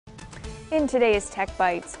In today's Tech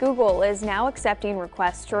Bytes, Google is now accepting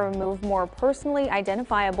requests to remove more personally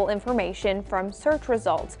identifiable information from search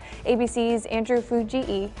results. ABC's Andrew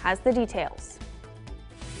Fujii has the details.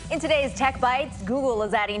 In today's Tech Bytes, Google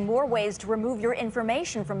is adding more ways to remove your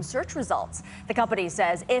information from search results. The company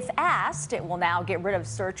says if asked, it will now get rid of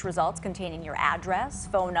search results containing your address,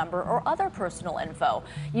 phone number, or other personal info.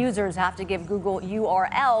 Users have to give Google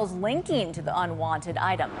URLs linking to the unwanted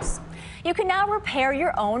items. You can now repair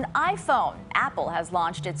your own iPhone. Apple has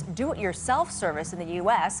launched its do-it-yourself service in the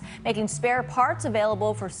U.S., making spare parts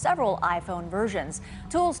available for several iPhone versions.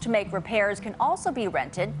 Tools to make repairs can also be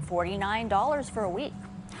rented, $49 for a week.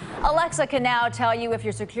 Alexa can now tell you if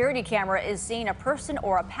your security camera is seeing a person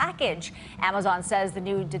or a package. Amazon says the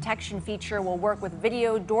new detection feature will work with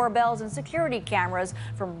video doorbells and security cameras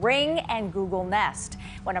from Ring and Google Nest.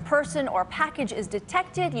 When a person or package is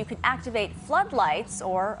detected, you can activate floodlights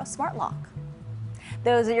or a smart lock.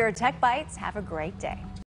 Those are your Tech Bytes. Have a great day.